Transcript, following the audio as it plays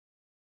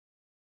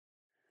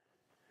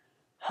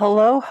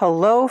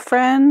Hello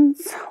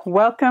friends.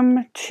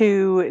 Welcome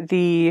to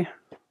the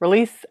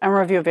release and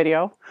review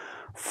video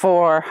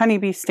for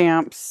Honeybee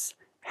Stamps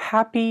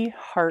Happy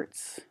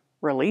Hearts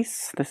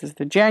release. This is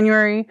the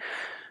January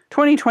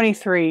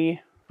 2023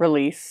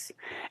 release.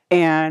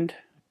 And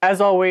as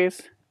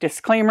always,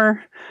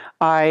 disclaimer,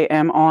 I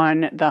am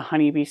on the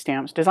Honeybee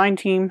Stamps design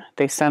team.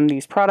 They send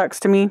these products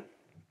to me.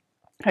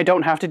 I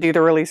don't have to do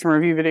the release and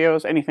review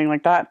videos, anything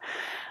like that.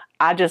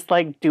 I just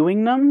like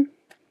doing them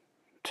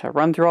to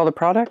run through all the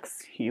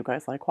products. You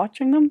guys like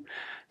watching them,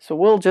 so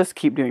we'll just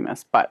keep doing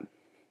this. But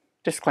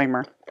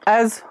disclaimer,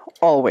 as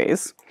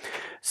always.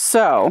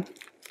 So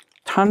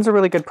tons of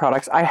really good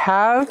products. I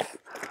have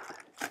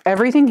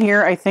everything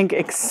here, I think,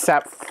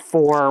 except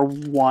for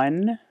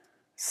one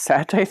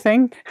set. I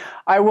think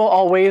I will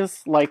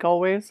always, like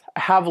always,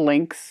 have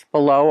links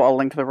below. I'll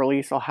link to the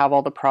release. I'll have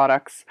all the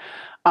products.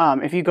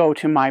 If you go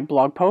to my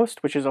blog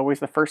post, which is always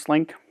the first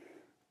link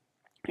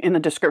in the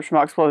description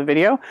box below the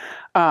video,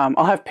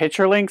 I'll have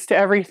picture links to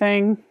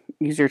everything,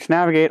 easier to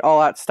navigate, all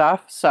that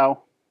stuff.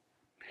 So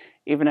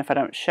even if I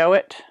don't show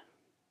it,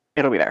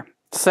 it'll be there.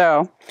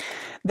 So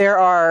there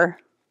are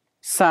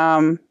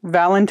some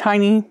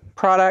Valentine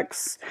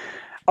products.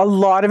 A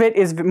lot of it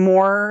is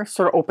more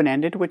sort of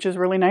open-ended, which is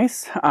really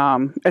nice,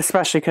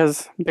 especially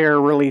because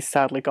their release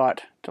sadly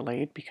got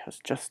delayed because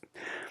just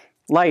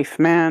life,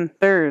 man.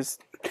 There's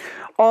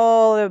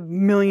all a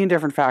million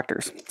different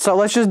factors. So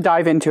let's just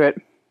dive into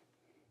it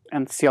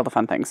and see all the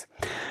fun things.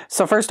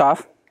 So first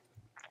off,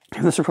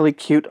 this is a really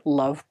cute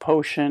Love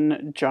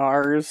Potion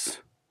jars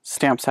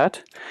stamp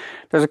set.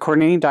 There's a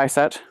coordinating die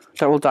set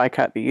that will die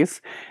cut these.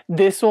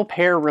 This will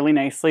pair really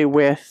nicely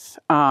with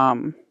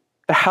the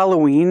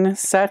Halloween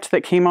set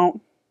that came out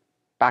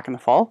back in the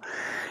fall.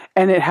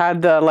 And it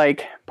had the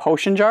like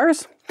potion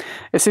jars.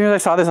 As soon as I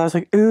saw this, I was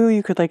like, ooh,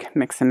 you could like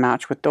mix and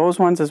match with those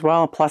ones as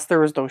well. Plus there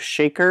was those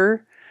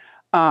shaker,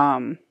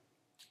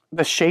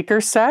 the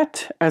shaker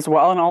set as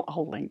well, and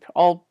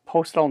I'll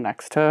post it all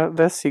next to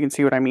this so you can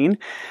see what I mean.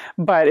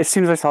 But as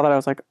soon as I saw that, I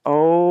was like,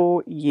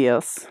 oh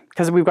yes,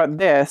 because we've got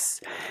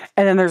this,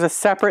 and then there's a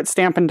separate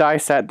stamp and die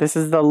set. This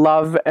is the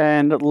Love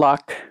and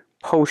Luck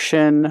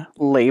Potion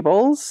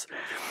labels,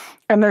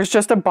 and there's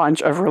just a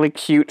bunch of really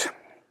cute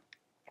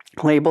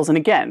labels. And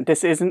again,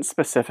 this isn't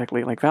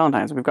specifically like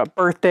Valentine's. We've got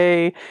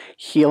birthday,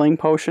 healing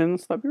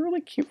potions. That'd be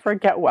really cute for a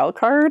get well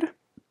card.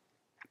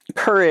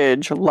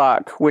 Courage,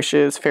 luck,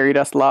 wishes, fairy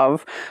dust,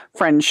 love,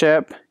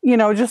 friendship, you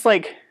know, just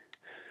like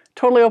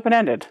totally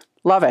open-ended.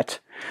 Love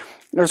it.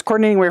 There's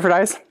coordinating wafer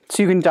dies,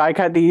 so you can die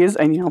cut these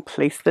and, you know,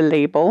 place the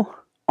label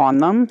on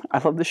them. I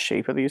love the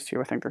shape of these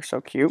too. I think they're so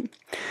cute.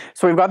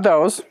 So we've got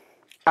those.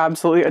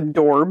 Absolutely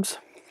adorbs.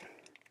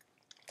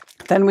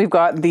 Then we've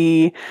got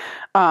the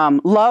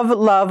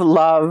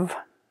love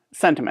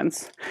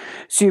sentiments.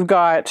 So you've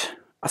got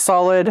a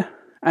solid,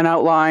 an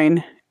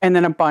outline, and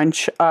then a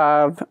bunch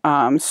of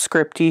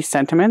scripty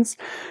sentiments.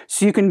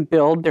 So you can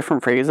build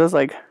different phrases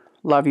like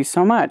love you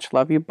so much,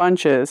 love you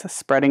bunches,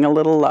 spreading a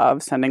little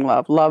love, sending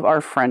love, love our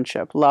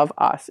friendship, love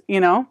us, you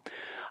know?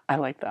 I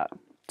like that.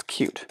 It's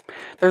cute.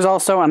 There's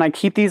also, and I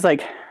keep these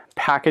like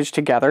packaged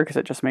together because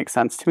it just makes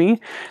sense to me.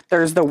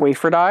 There's the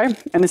wafer die,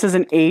 and this is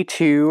an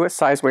A2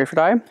 size wafer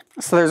die.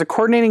 So there's a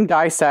coordinating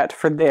die set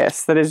for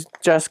this that is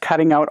just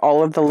cutting out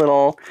all of the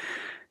little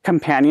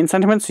companion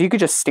sentiments. So you could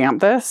just stamp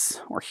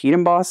this or heat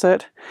emboss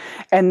it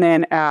and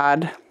then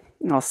add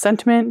a little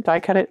sentiment, die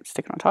cut it,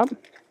 stick it on top.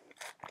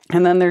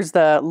 And then there's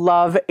the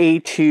Love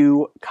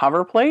A2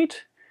 cover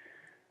plate,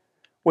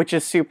 which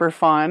is super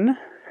fun.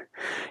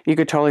 You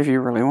could totally, if you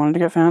really wanted to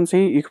get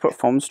fancy, you could put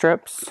foam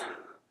strips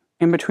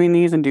in between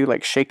these and do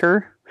like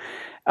shaker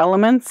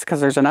elements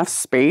because there's enough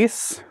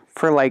space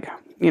for like,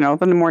 you know,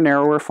 the more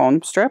narrower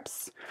foam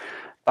strips.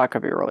 That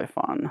could be really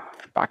fun.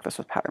 Back this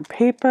with pattern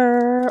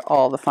paper,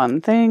 all the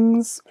fun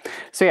things.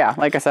 So yeah,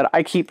 like I said,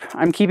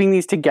 I'm keeping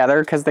these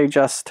together because it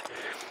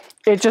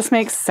just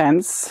makes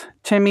sense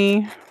to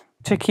me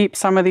to keep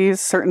some of these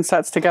certain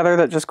sets together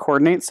that just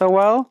coordinate so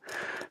well.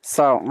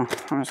 So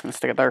I'm just gonna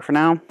stick it there for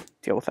now,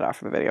 deal with it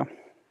after the video.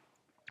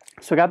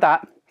 So we got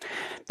that.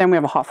 Then we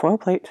have a hot foil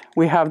plate.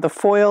 We have the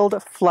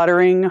foiled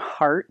Fluttering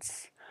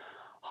Hearts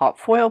hot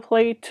foil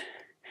plate.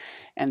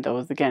 And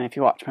those, again, if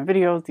you watch my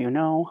videos, you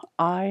know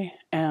I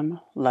am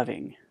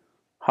loving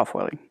hot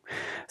foiling.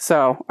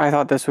 So I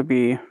thought this would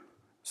be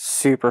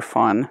super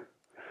fun.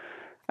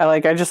 I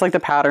just like the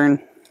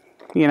pattern,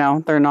 you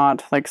know, they're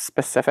not like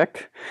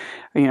specific,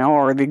 you know,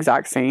 or the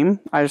exact same.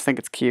 I just think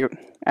it's cute.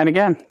 And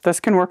again, this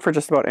can work for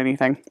just about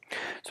anything.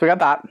 So we got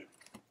that.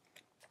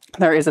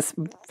 There is a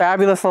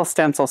fabulous little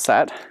stencil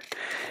set.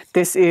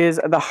 This is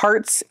the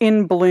Hearts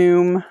in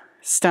Bloom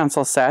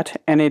stencil set,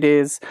 and it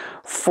is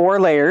 4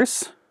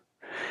 layers,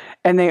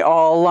 and they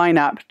all line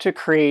up to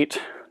create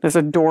this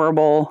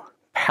adorable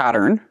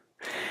pattern.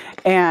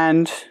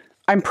 And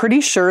I'm pretty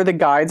sure the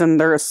guides, and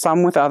there are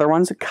some with other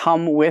ones,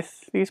 come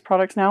with these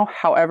products now.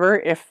 However,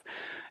 if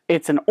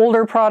it's an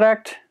older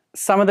product,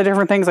 some of the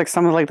different things, like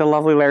some of like the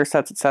lovely layer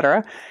sets,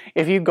 etc.,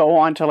 if you go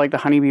onto like the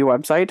Honeybee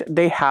website,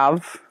 they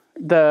have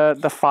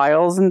the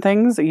files and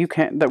things that you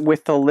can, that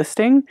with the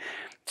listing,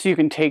 so you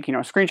can take, you know,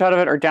 a screenshot of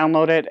it or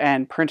download it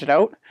and print it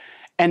out,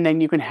 and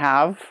then you can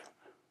have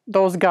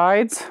those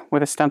guides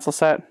with a stencil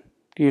set.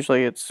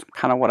 Usually it's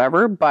kind of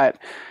whatever, but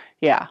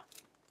yeah,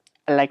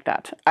 I like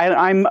that.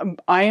 I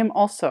am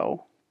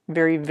also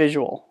very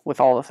visual with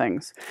all the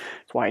things.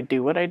 That's why I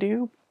do what I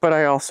do, but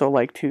I also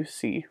like to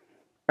see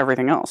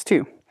everything else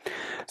too.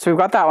 So we've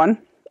got that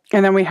one.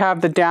 And then we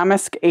have the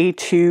Damask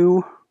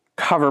A2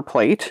 cover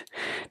plate.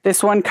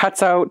 This one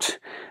cuts out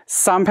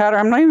some pattern.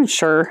 I'm not even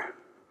sure.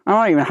 I'm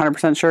not even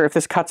 100% sure if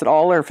this cuts at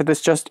all or if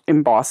this just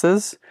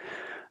embosses,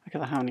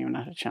 because I haven't even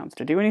had a chance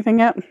to do anything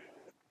yet.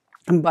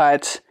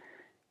 But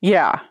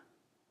yeah,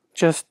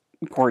 just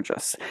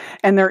gorgeous.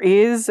 And there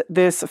is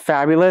this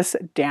fabulous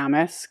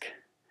Damask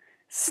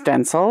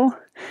stencil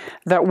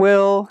that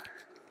will,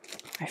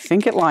 I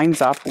think it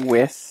lines up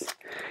with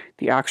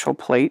the actual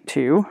plate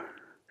too.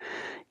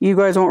 You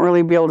guys won't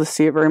really be able to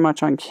see it very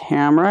much on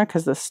camera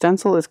because the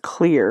stencil is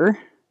clear.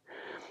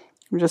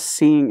 I'm just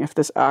seeing if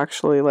this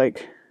actually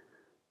like,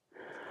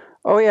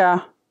 oh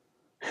yeah.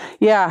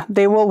 Yeah,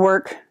 they will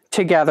work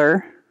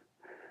together.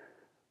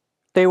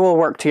 They will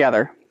work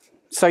together.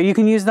 So you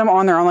can use them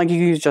on their own, like you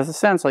can use just the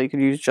stencil, you could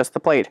use just the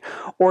plate.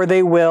 Or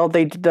they will,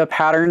 the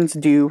patterns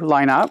do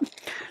line up,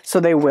 so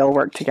they will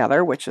work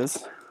together, which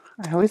is,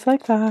 I always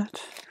like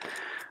that.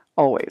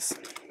 Always.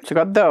 So we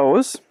got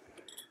those.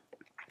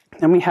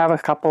 Then we have a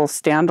couple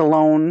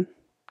standalone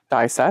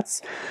die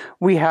sets.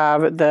 We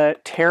have the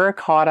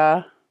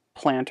Terracotta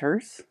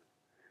planters.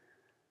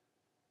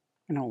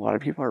 I know a lot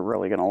of people are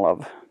really going to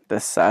love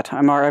this set.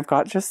 I've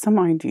got just some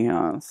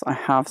ideas. I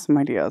have some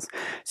ideas.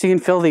 So you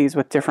can fill these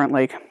with different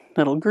like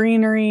little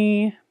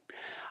greenery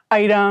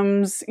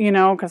items, you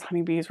know, because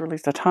Honeybee's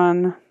released a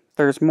ton.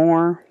 There's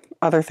more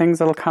other things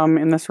that'll come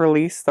in this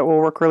release that will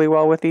work really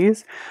well with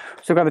these.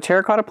 So we've got the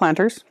Terracotta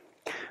planters.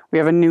 We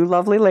have a new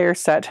Lovely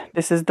Layers set.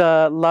 This is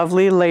the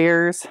Lovely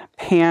Layers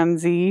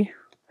Pansy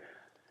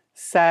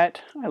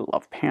set. I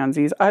love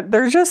pansies.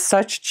 They're just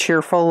such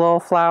cheerful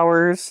little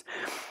flowers.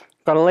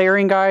 Got a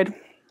layering guide.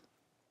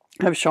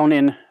 I've shown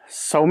in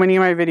so many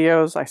of my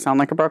videos. I sound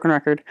like a broken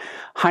record.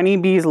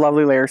 Honeybee's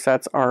Lovely Layer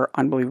sets are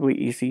unbelievably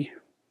easy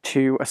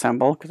to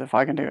assemble, because if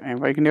I can do it,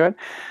 anybody can do it.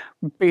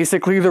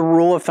 Basically, the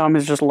rule of thumb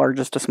is just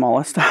largest to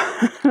smallest.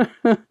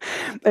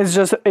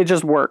 It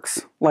just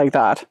works like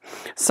that.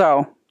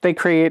 So they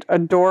create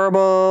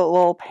adorable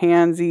little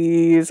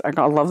pansies. I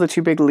love the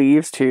two big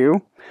leaves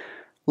too.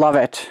 Love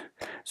it.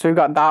 So we've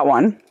got that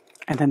one.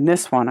 And then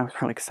this one, I was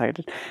really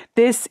excited.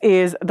 This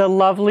is the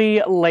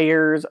Lovely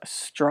Layers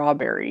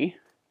Strawberry.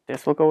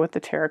 This will go with the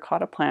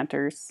Terracotta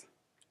planters.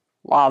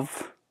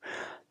 Love.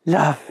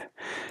 Love.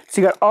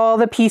 So you got all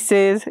the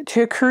pieces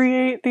to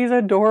create these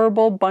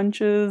adorable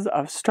bunches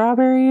of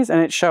strawberries.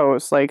 And it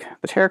shows like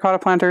the Terracotta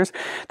planters.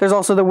 There's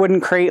also the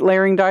wooden crate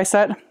layering die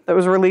set that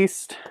was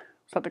released.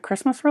 Was that the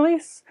Christmas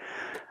release?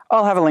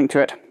 I'll have a link to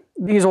it.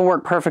 These will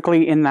work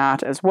perfectly in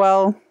that as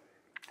well.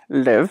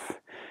 Love.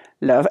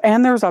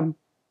 And there's a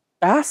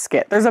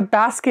basket. There's a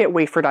basket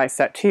wafer die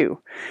set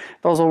too.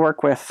 Those will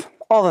work with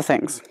all the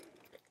things.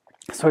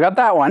 So we got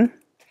that one.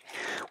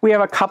 We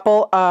have a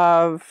couple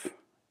of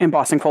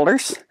embossing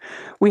folders.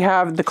 We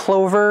have the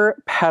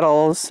Clover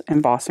Petals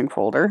embossing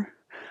folder.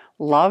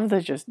 Love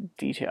the just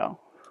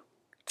detail.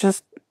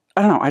 Just,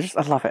 I don't know,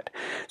 I love it.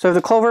 So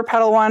the Clover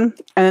Petal one,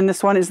 and then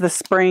this one is the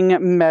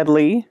Spring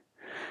Medley.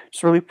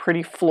 Just really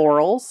pretty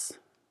florals.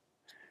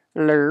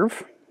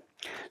 Love.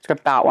 So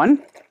got that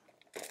one.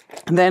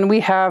 And then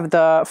we have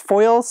the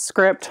Foil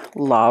Script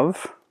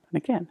Love.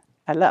 And again,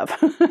 I love.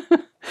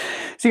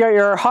 So you got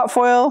your hot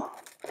foil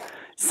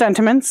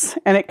sentiments,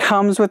 and it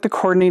comes with the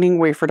coordinating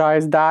wafer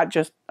dies. That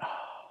just,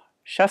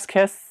 chef's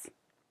kiss.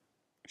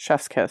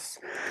 Chef's kiss.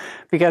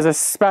 Because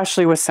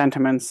especially with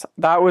sentiments,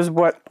 that was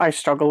what I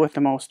struggled with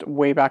the most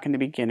way back in the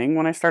beginning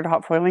when I started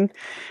hot foiling,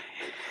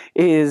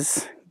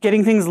 is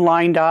getting things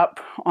lined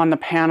up on the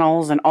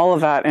panels and all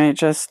of that, and it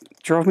just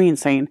drove me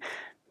insane.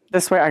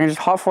 This way I can just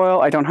hot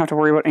foil, I don't have to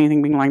worry about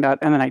anything being lined up,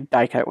 and then I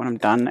die cut when I'm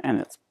done,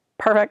 and it's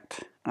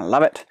perfect. I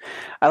love it.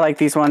 I like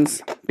these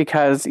ones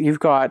because you've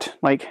got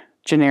like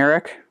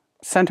generic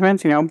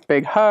sentiments, you know,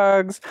 big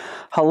hugs,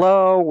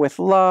 hello, with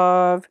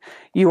love,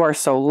 you are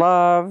so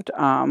loved,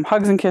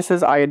 hugs and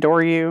kisses, I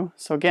adore you.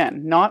 So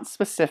again, not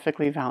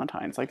specifically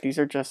Valentine's, like these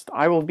are just,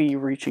 I will be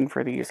reaching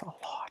for these a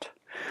lot.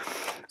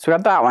 So we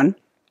got that one.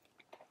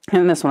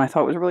 And this one I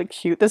thought was really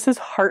cute. This is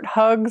Heart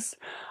Hugs.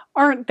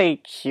 Aren't they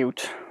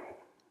cute?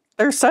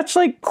 They're such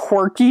like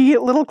quirky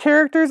little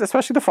characters,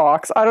 especially the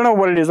fox. I don't know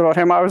what it is about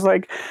him. I was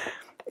like,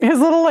 his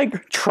little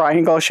like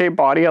triangle shaped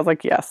body. I was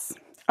like, yes,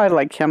 I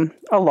like him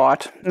a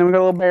lot. And then we got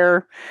a little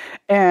bear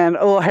and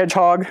a little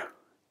hedgehog.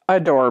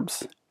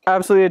 Adorbs.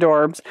 Absolutely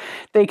adorbs.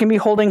 They can be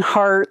holding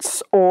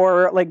hearts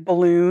or like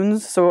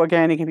balloons. So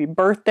again, it can be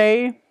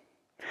birthday,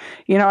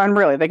 you know, and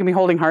really they can be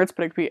holding hearts,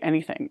 but it could be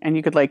anything. And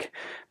you could like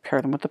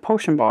pair them with the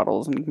potion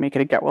bottles and make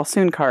it a get well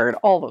soon card.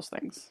 All those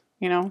things,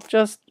 you know,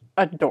 just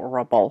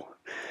adorable.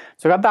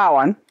 So I got that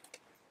one.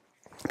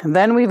 And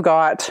then we've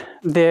got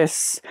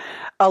this,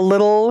 a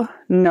little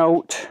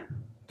note.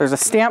 There's a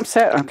stamp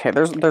set. Okay,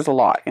 there's a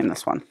lot in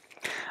this one.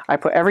 I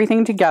put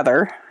everything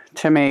together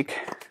to make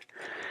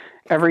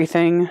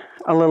everything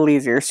a little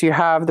easier. So you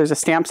have, there's a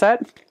stamp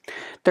set.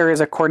 There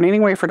is a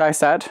coordinating wafer die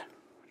set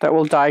that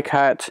will die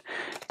cut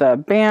the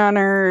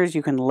banners.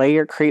 You can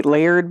create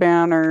layered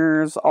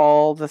banners,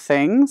 all the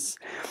things.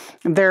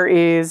 There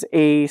is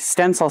a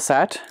stencil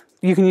set.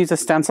 You can use a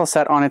stencil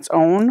set on its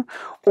own,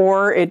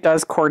 or it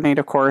does coordinate,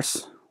 of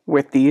course,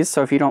 with these.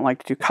 So if you don't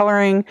like to do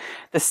coloring,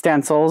 the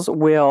stencils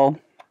will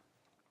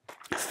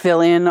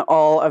fill in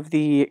all of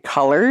the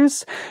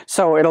colors.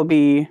 So it'll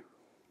be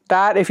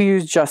that if you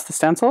use just the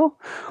stencil,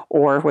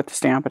 or with the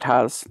stamp, it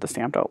has the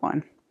stamped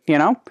outline, you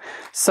know?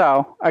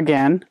 So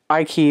again,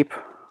 I keep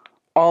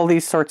all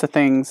these sorts of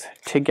things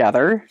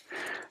together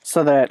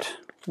so that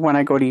when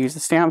I go to use the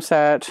stamp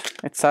set,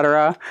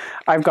 etc.,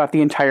 I've got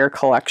the entire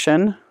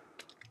collection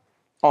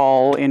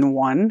all in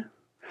one.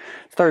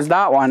 So there's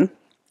that one.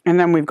 And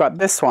then we've got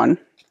this one.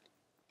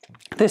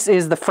 This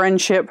is the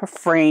Friendship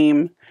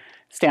Frame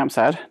stamp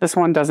set. This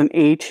one does an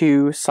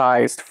A2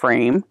 sized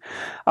frame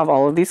of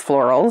all of these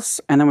florals.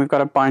 And then we've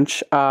got a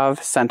bunch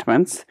of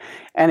sentiments.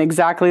 And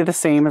exactly the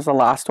same as the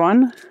last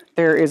one,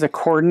 there is a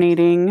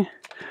coordinating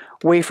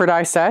wafer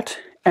die set.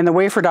 And the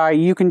wafer die,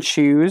 you can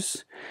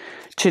choose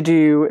to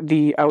do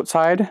the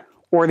outside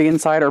or the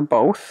inside or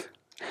both.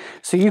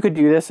 So you could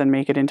do this and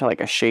make it into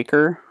like a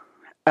shaker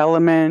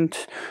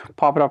element,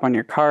 pop it up on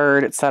your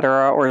card,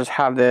 etc., or just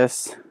have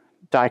this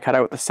die cut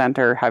out the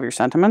center, have your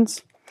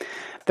sentiments.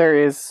 There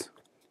is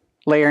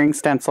layering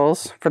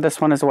stencils for this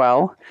one as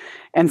well,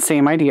 and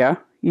same idea.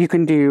 You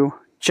can do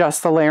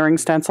just the layering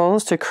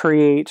stencils to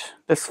create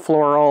this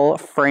floral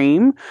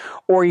frame,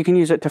 or you can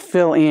use it to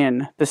fill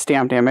in the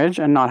stamped image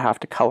and not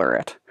have to color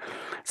it.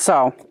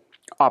 So,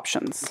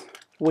 options.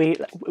 We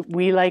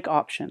like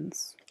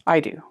options. I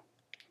do.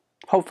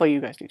 Hopefully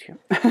you guys do too.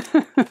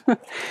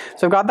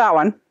 So I've got that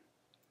one.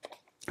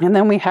 And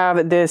then we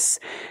have this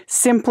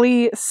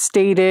Simply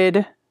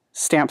Stated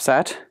stamp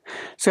set.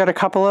 So got a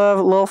couple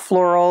of little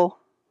floral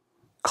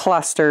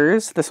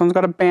clusters. This one's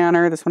got a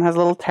banner. This one has a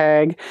little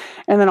tag.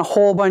 And then a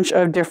whole bunch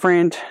of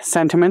different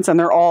sentiments. And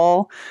they're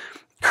all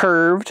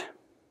curved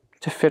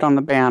to fit on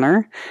the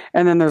banner.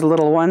 And then there's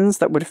little ones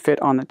that would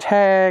fit on the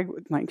tag,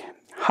 like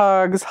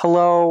hugs,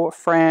 hello,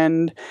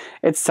 friend,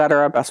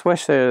 etc. Best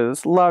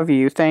wishes, love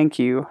you, thank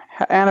you,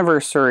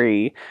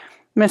 anniversary,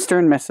 Mr.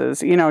 and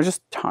Mrs. You know,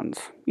 just tons.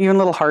 Even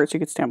little hearts, you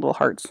could stamp little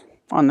hearts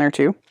on there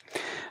too.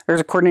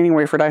 There's a coordinating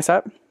wafer die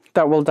set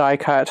that will die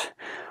cut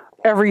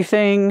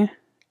everything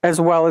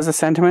as well as the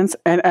sentiments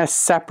and a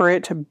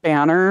separate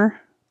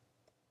banner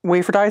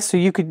wafer die. So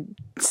you could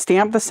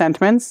stamp the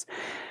sentiments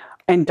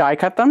and die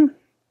cut them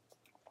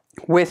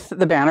with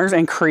the banners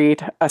and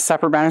create a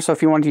separate banner. So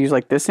if you want to use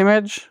like this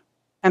image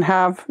and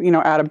have, you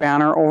know, add a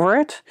banner over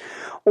it,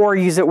 or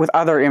use it with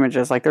other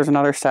images. Like there's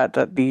another set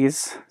that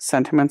these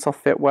sentiments will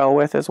fit well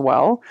with as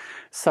well.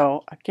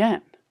 So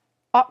again,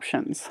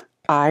 options.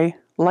 I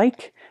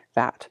like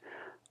that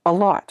a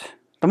lot.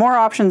 The more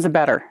options, the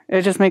better.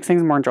 It just makes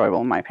things more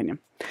enjoyable in my opinion.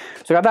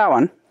 So I got that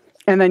one.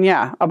 And then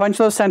yeah, a bunch of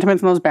those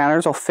sentiments and those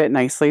banners will fit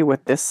nicely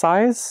with this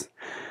size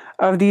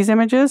of these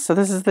images. So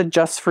this is the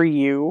Just For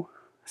You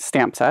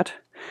stamp set.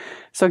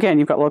 So again,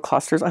 you've got little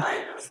clusters.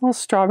 This little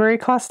strawberry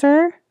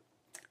cluster.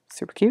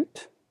 Super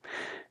cute.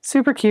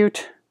 Super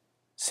cute.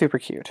 Super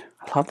cute.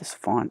 I love this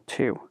font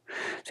too.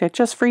 So yeah,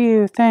 Just For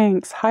You,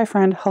 thanks. Hi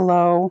friend,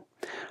 hello.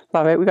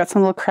 Love it. We got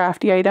some little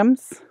crafty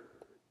items.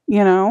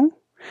 You know?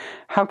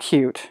 How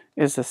cute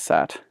is this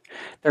set?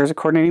 There's a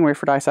coordinating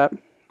wafer die set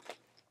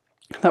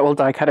that will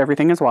die cut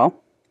everything as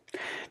well.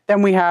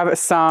 Then we have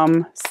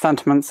some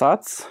sentiment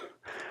sets.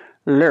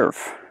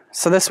 Love.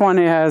 So this one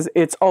is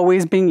It's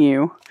Always Been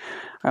You.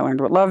 I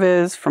learned what love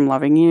is from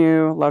loving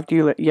you. Loved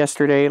you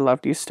yesterday,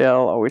 loved you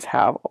still, always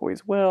have,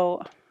 always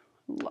will.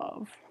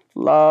 Love.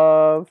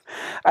 Love.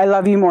 I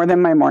love you more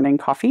than my morning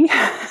coffee.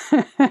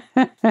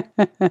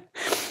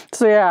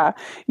 So yeah,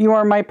 you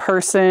are my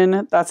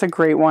person. That's a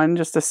great one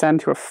just to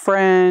send to a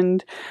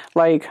friend.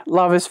 Like,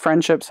 love is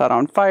friendship set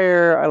on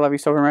fire. I love you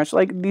so very much.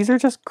 Like, these are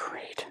just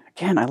great.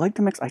 Again, I like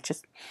the mix. I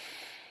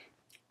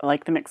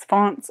like the mixed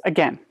fonts.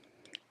 Again,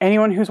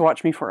 anyone who's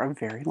watched me for a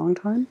very long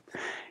time,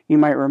 you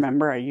might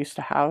remember I used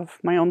to have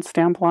my own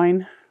stamp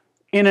line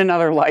in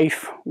another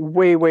life,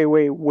 way, way,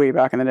 way, way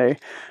back in the day.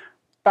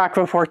 Back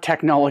before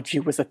technology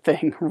was a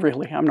thing,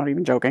 really. I'm not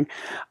even joking.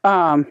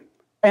 And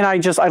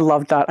I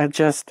loved that.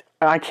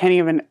 I can't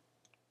even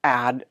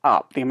add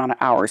up the amount of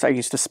hours I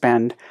used to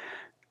spend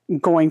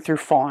going through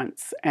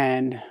fonts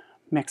and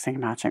mixing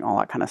and matching, all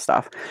that kind of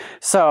stuff.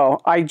 So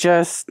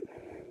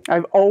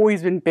I've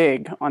always been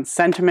big on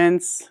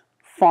sentiments,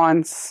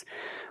 fonts,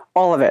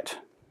 all of it.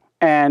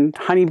 And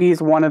Honeybee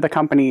is one of the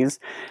companies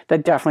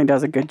that definitely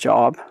does a good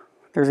job.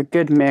 There's a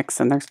good mix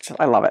and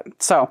I love it.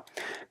 So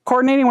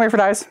coordinating wafer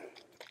dies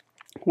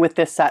with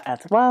this set as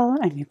well.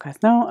 And you guys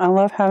know I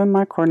love having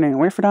my coordinating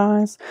wafer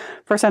dies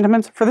for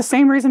sentiments for the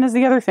same reason as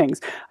the other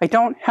things. I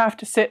don't have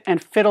to sit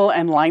and fiddle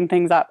and line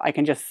things up. I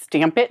can just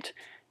stamp it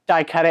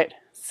die cut it,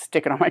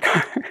 stick it on my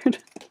card.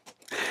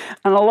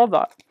 And I love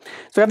that.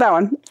 So we got that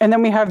one. And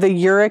then we have the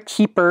You're a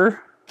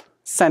Keeper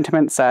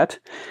sentiment set.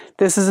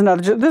 This is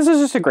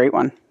just a great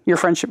one. Your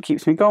friendship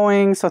keeps me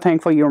going. So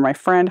thankful you are my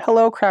friend.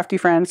 Hello, crafty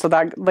friend. So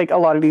that, like, a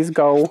lot of these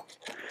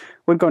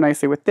would go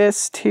nicely with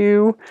this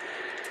too.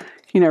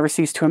 You never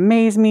cease to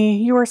amaze me.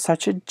 You are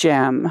such a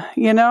gem.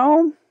 You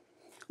know?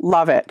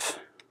 Love it.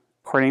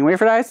 Coordinating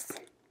wafer dice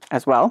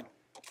as well.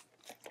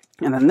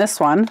 And then this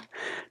one,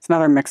 it's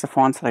another mix of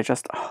fonts that I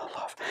just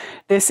love.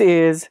 This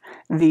is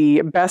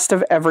the Best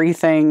of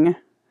Everything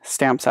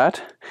stamp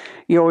set.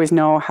 You always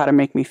know how to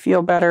make me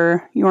feel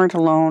better. You aren't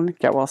alone.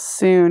 Get well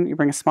soon. You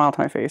bring a smile to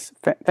my face.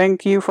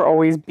 Thank you for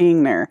always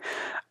being there.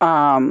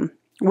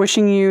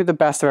 Wishing you the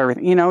best of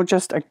everything. You know,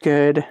 just a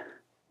good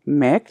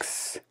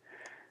mix.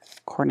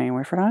 Coordinating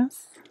wafer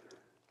dice.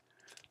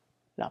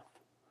 Love.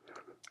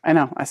 I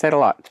know, I say it a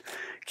lot.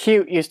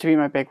 Cute used to be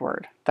my big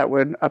word that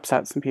would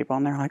upset some people,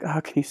 and they're like,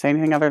 oh, can you say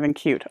anything other than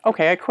cute?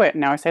 Okay, I quit.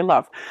 Now I say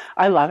love.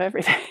 I love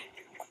everything.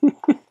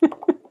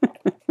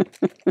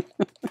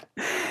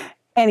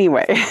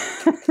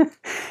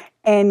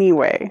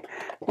 Anyway,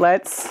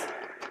 let's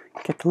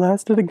get the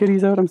last of the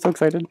goodies out. I'm so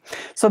excited.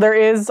 So there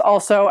is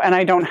also, and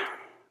I don't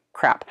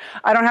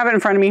have it in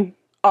front of me.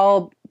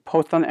 I'll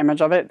post an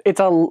image of it. It's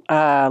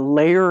a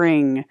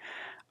layering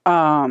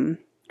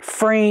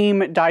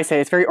frame die set.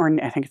 It's very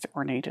ornate. I think it's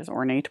ornate. Is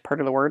ornate part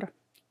of the word?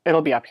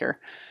 It'll be up here.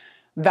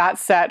 That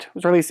set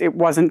was released. It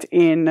wasn't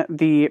in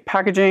the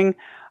packaging.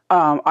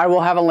 I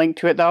will have a link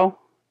to it though.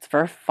 It's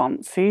very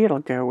fancy. It'll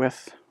go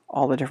with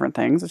all the different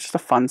things. It's just a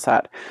fun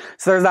set.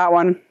 So there's that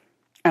one.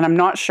 And I'm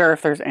not sure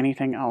if there's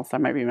anything else I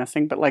might be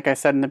missing. But like I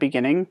said in the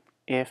beginning,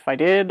 if I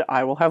did,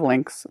 I will have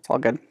links. It's all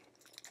good.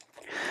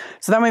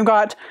 So then we've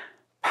got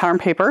pattern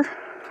paper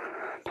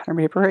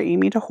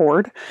Amy to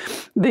hoard.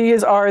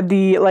 These are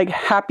the like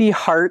Happy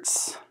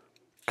Hearts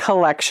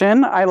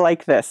collection. I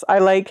like this.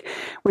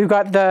 We've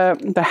got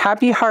the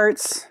Happy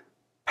Hearts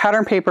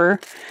pattern paper.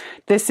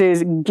 This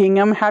is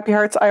gingham Happy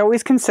Hearts. I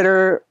always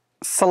consider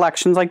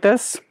selections like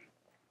this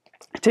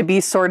to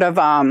be sort of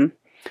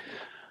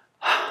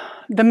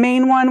the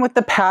main one with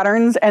the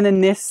patterns, and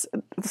then this,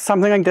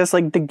 something like this,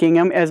 like the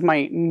gingham, as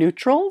my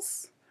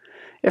neutrals.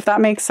 If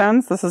that makes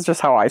sense. This is just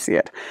how I see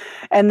it.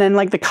 And then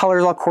like the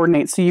colors all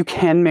coordinate so you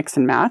can mix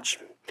and match.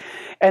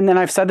 And then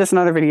I've said this in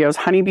other videos,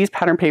 Honeybee's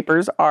pattern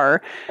papers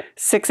are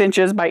 6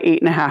 inches by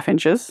 8.5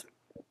 inches,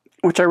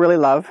 which I really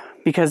love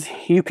because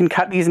you can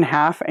cut these in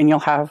half and you'll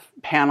have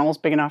panels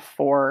big enough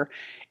for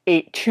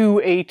two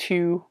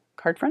A2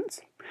 card friends.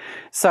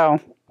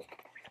 So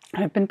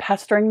I've been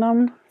pestering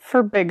them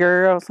for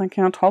bigger. I was like,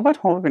 you know, 12 by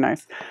 12 would be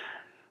nice.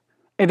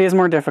 It is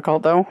more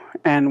difficult though,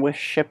 and with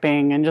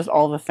shipping and just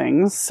all the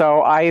things.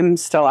 So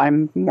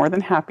I'm more than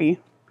happy.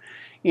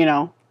 You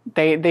know,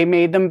 they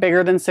made them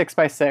bigger than 6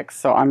 by 6,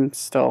 so I'm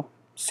still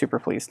super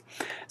pleased.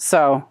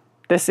 So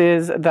this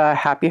is the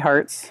Happy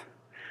Hearts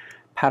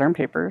pattern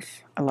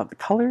papers. I love the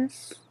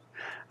colors.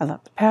 I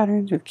love the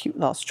patterns with cute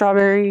little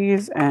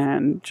strawberries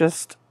and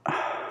just,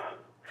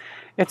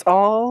 it's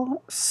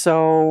all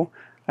so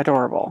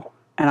adorable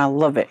and I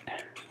love it.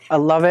 I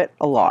love it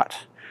a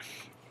lot.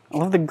 I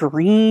love the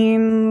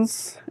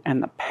greens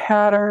and the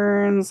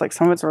patterns. Like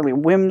some of it's really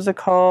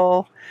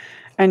whimsical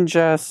and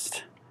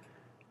just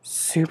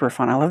super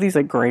fun. I love these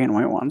like gray and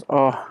white ones.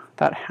 Oh,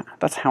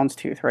 that's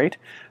houndstooth, right?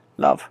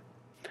 Love,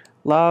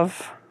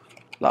 love,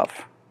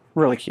 love.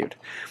 Really cute.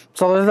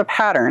 So those are the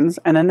patterns.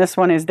 And then this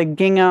one is the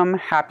gingham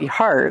Happy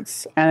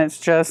Hearts. And it's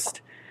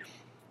just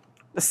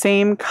the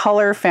same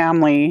color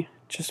family,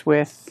 just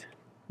with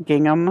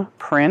gingham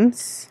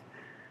prints.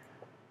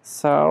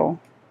 So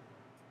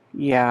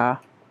yeah.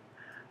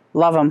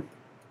 Love them.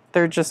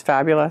 They're just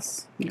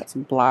fabulous. We got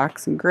some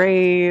blacks and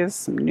grays,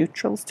 some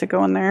neutrals to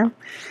go in there.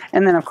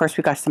 And then of course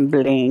we got some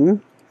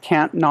bling.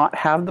 Can't not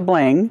have the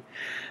bling.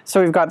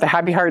 So we've got the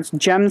Happy Hearts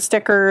gem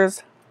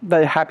stickers,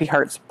 the Happy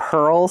Hearts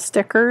pearl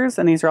stickers,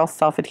 and these are all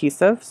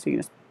self-adhesive, so you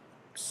just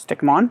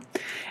stick them on.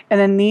 And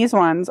then these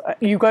ones,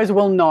 you guys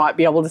will not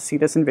be able to see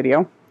this in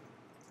video,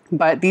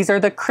 but these are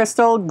the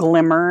Crystal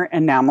Glimmer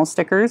enamel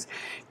stickers.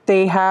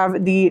 They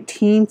have the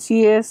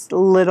teensiest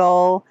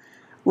little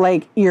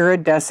like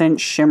iridescent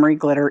shimmery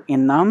glitter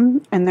in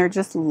them, and they're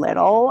just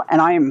little,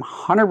 and I am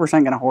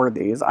 100% gonna hoard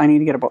these. I need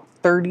to get about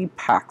 30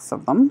 packs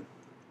of them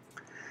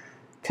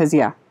because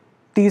yeah,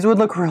 these would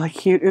look really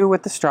cute. Ooh,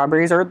 with the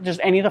strawberries or just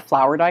any of the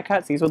flower die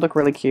cuts, these would look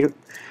really cute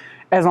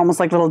as almost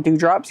like little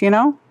dewdrops, you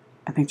know.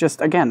 And they just,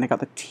 again, they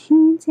got the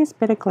teensiest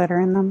bit of glitter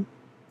in them.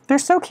 They're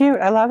so cute.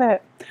 I love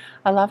it.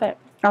 I love it.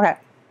 Okay,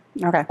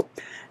 now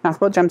it's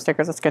about gem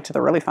stickers. Let's get to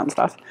the really fun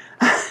stuff.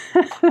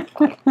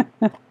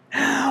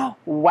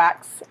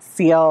 Wax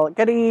seal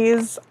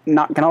goodies.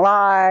 Not gonna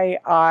lie,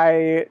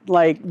 I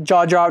like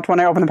jaw dropped when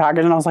I opened the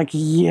package and I was like,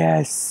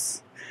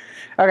 yes.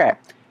 Okay,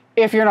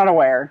 if you're not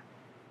aware,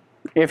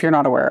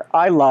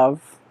 I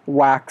love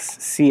wax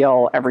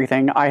seal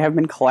everything. I have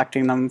been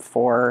collecting them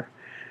for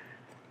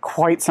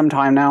quite some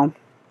time now.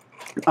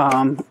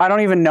 I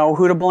don't even know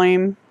who to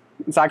blame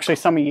It's actually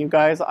some of you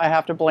guys I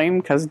have to blame,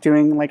 because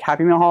doing like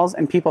Happy Meal hauls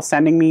and people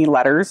sending me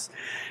letters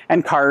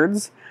and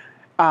cards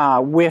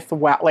with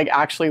like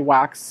actually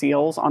wax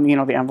seals on, you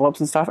know, the envelopes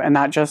and stuff. And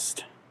that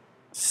just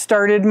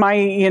started my,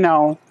 you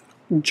know,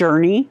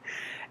 journey.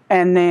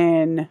 And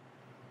then,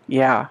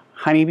 yeah,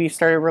 Honeybee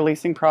started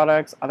releasing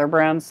products. Other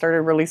brands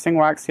started releasing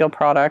wax seal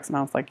products. And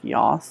I was like,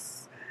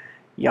 yas,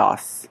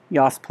 yas,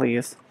 yas,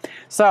 please.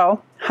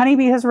 So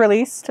Honeybee has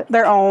released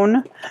their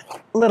own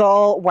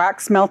little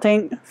wax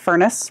melting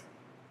furnace.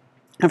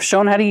 I've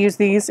shown how to use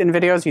these in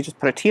videos. You just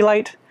put a tea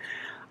light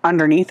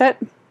underneath it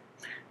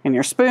and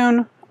your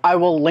spoon. I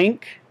will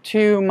link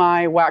to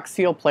my wax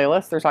seal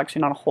playlist. There's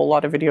actually not a whole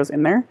lot of videos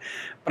in there,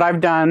 but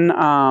I've done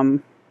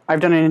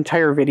an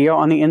entire video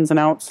on the ins and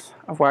outs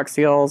of wax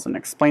seals and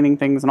explaining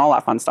things and all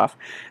that fun stuff.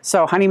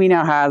 So Honeybee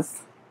now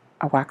has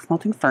a wax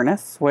melting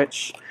furnace,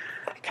 which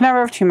can never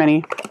have too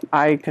many.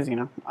 Because you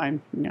know,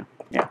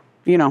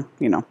 you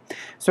know.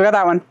 So we got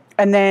that one,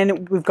 and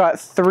then we've got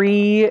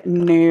 3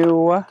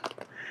 new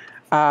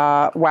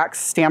wax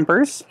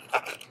stampers,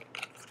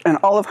 and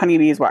all of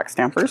Honeybee's wax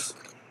stampers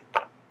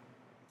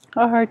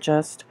are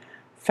just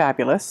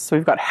fabulous. So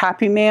we've got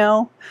Happy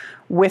Mail,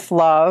 With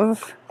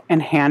Love,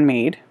 and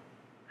Handmade.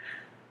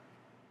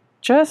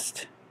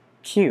 Just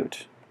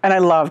cute. And I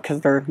love, because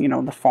they're, you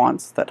know, the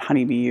fonts that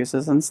Honeybee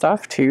uses and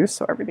stuff too.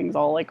 So everything's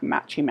all like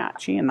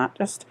matchy-matchy, and that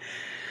just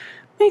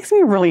makes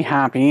me really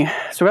happy.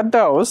 So we got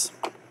those.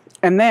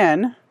 And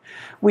then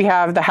we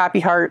have the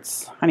Happy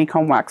Hearts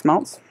Honeycomb Wax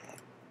Melts.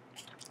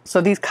 So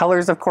these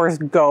colors, of course,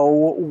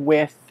 go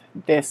with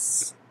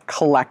this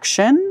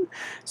collection.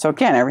 So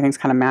again, everything's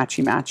kind of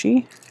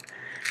matchy-matchy.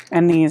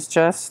 And these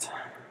just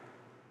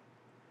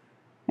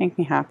make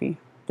me happy.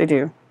 They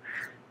do.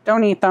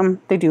 Don't eat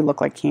them. They do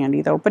look like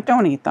candy though, but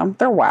don't eat them.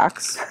 They're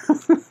wax.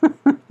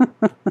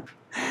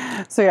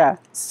 So yeah,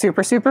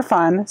 super, super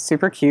fun,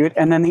 super cute.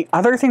 And then the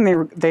other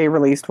thing they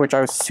released, which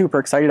I was super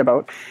excited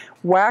about,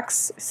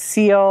 wax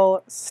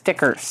seal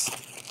stickers.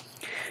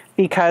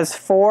 Because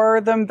for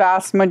the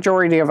vast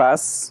majority of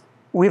us,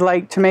 we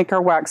like to make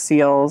our wax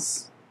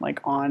seals like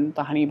on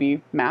the Honeybee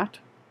mat.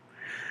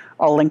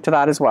 I'll link to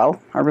that as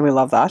well. I really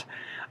love that.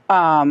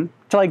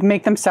 To like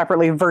make them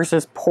separately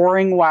versus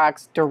pouring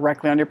wax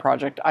directly on your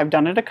project. I've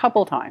done it a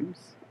couple times.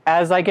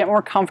 As I get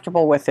more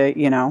comfortable with it,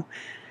 you know,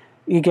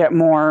 you get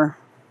more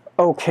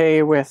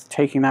okay with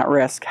taking that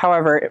risk.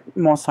 However,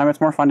 most of the time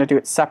it's more fun to do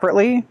it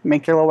separately,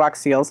 make your little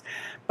wax seals,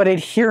 but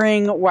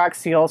adhering wax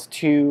seals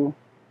to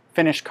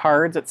finished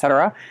cards,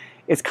 etc.,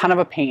 is kind of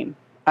a pain.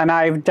 And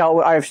I've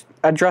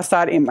addressed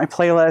that in my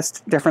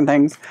playlist, different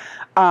things.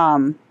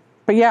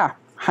 But yeah,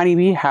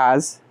 Honeybee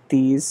has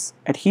these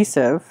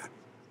adhesive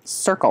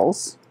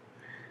circles.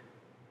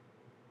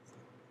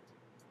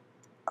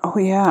 Oh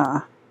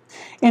yeah,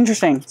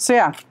 interesting. So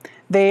yeah,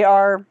 they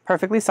are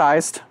perfectly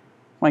sized,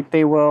 like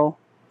they will,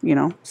 you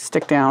know,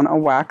 stick down a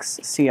wax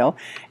seal.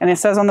 And it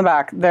says on the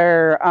back,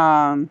 they're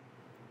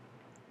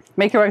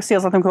make your wax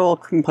seals, let them cool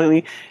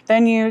completely.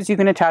 Then you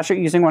can attach it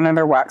using one of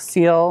their wax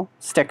seal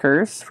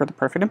stickers for the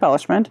perfect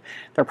embellishment.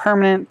 They're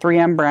permanent,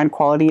 3M brand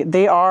quality.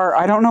 They are,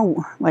 I don't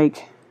know,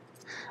 like,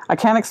 I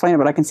can't explain it,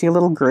 but I can see a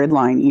little grid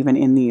line even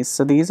in these.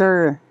 So these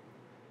are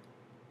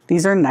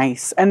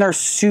nice, and they're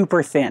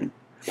super thin.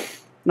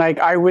 Like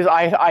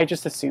I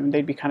just assumed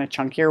they'd be kind of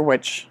chunkier,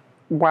 which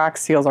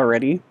wax seals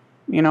already,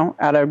 you know,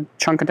 at a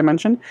chunk of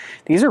dimension.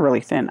 These are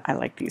really thin. I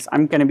like these.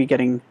 I'm going to be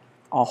getting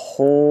a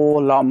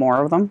whole lot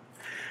more of them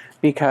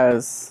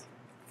because,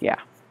 yeah,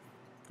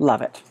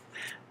 love it.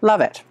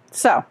 Love it.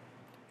 So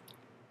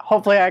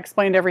hopefully I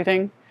explained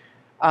everything.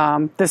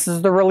 This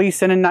is the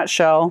release in a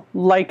nutshell.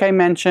 Like I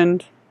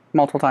mentioned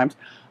multiple times,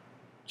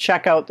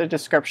 check out the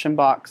description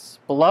box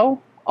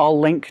below. I'll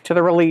link to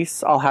the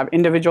release. I'll have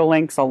individual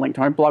links. I'll link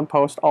to my blog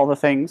post, all the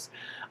things.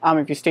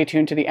 If you stay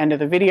tuned to the end of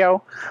the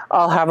video,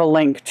 I'll have a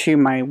link to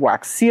my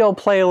wax seal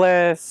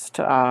playlist,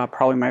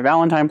 probably my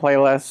Valentine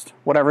playlist,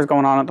 whatever's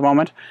going on at the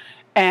moment.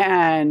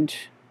 And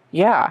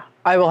yeah,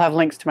 I will have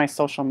links to my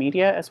social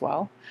media as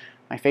well,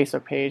 my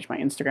Facebook page, my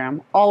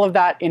Instagram. All of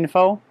that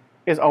info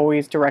is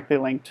always directly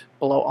linked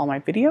below all my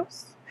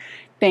videos.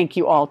 Thank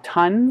you all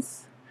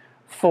tons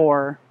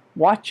for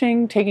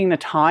watching, taking the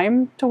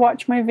time to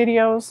watch my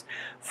videos,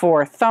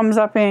 for thumbs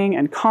upping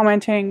and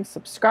commenting.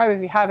 Subscribe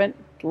if you haven't.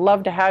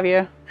 Love to have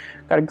you.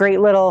 Got a great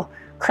little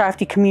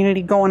crafty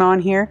community going on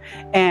here,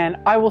 and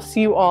I will see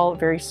you all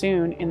very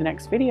soon in the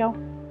next video.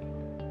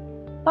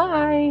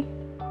 Bye.